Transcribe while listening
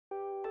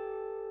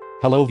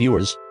Hello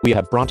viewers, we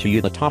have brought to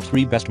you the top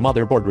 3 best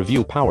motherboard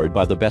review powered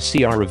by the best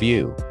CR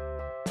review.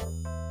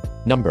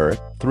 Number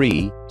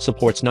 3,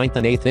 supports 9th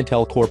and 8th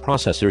Intel Core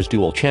processors,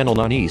 dual channel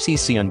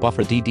non-ECC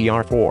unbuffered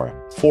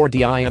DDR4,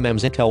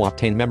 4DIMMs Intel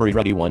Octane memory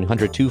ready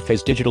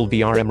 102-phase digital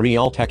VRM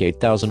Realtek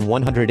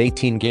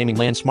 8118 gaming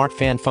LAN smart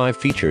fan 5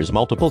 features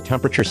multiple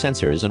temperature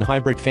sensors and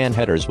hybrid fan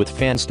headers with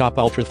fan stop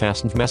ultra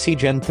fast MSI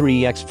Gen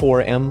 3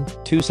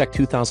 X4M, 2SEC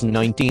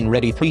 2019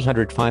 ready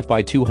 305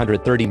 by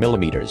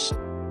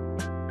 230mm.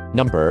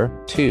 Number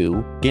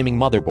 2, gaming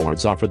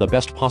motherboards offer the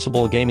best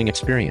possible gaming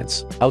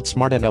experience.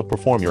 Outsmart and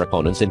outperform your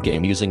opponents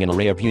in-game using an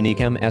array of unique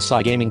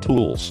MSI gaming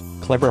tools.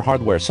 Clever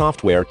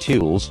hardware-software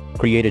tools,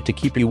 created to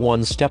keep you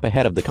one step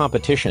ahead of the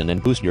competition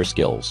and boost your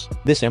skills.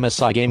 This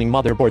MSI gaming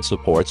motherboard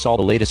supports all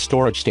the latest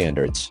storage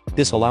standards.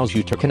 This allows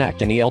you to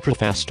connect any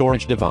ultra-fast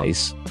storage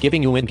device,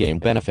 giving you in-game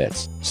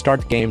benefits.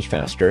 Start games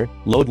faster,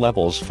 load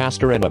levels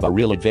faster, and have a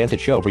real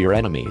advantage over your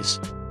enemies.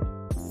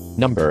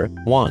 Number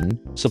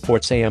 1,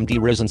 supports AMD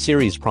Ryzen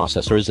series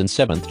processors and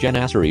 7th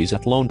Gen series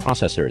Athlone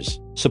processors.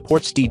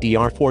 Supports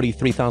DDR4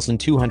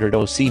 3200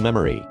 OC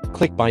memory.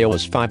 Click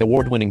BIOS 5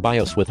 award-winning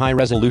BIOS with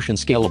high-resolution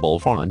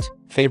scalable font,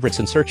 favorites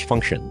and search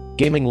function.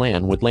 Gaming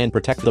LAN with LAN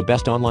Protect, the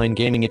best online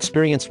gaming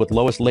experience with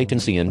lowest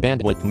latency and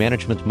bandwidth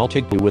management.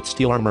 Multi-GPU with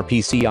Steel Armor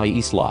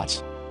PCIe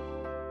slots.